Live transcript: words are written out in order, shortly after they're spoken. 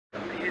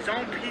his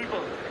own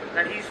people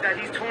that he's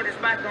turned his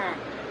back on.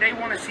 They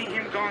want to see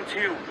him gone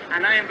too,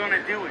 and I am going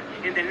to do it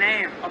in the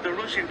name of the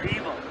Russian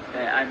people.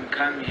 I'm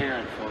come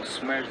here for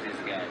smash this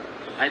guy.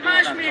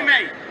 Smash me,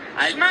 mate.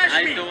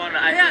 Smash me.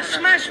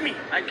 Smash me.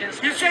 I can.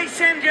 You say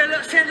send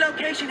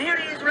location. Here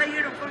he is, right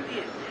here in front of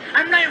you.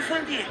 I'm not in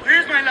front of you.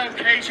 Here's my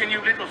location, you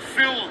little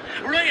fool.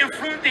 Right in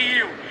front of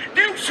you.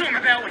 Do something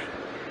about it.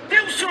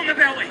 Do something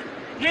about it.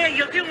 Yeah,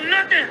 you'll do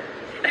nothing.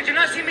 Did you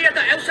not see me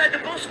outside the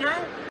bus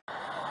now?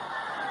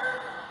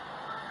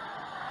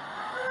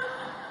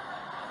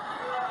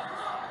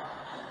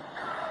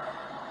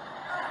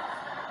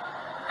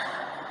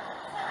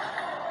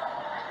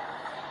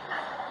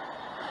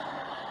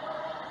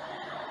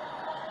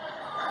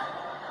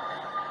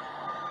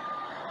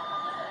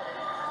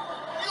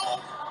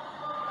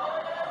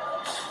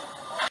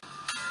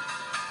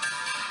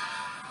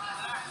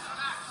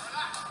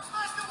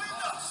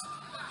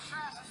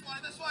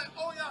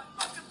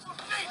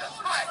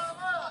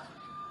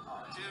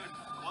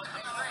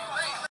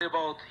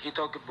 He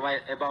talked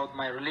about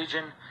my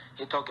religion,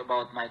 he talked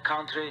about my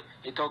country,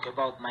 he talked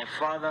about my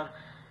father.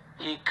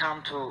 He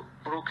come to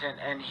Brooklyn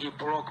and he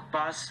broke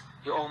bus,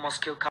 he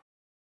almost killed to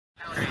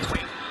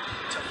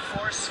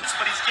force,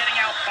 but he's getting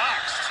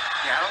outboxed.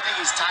 Yeah, I don't think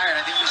he's tired.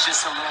 I think he's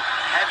just a little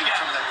heavy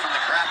from the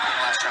grappling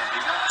last round.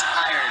 He's not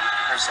tired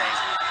per se.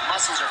 His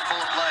muscles are full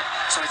of blood,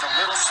 so he's a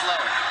little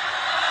slower.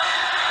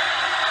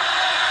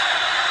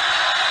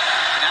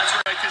 And that's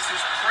where this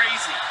is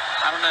crazy.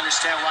 I don't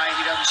understand why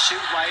he doesn't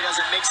shoot, why he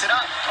doesn't mix it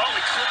up. Oh,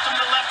 he clipped him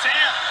to the left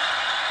hand.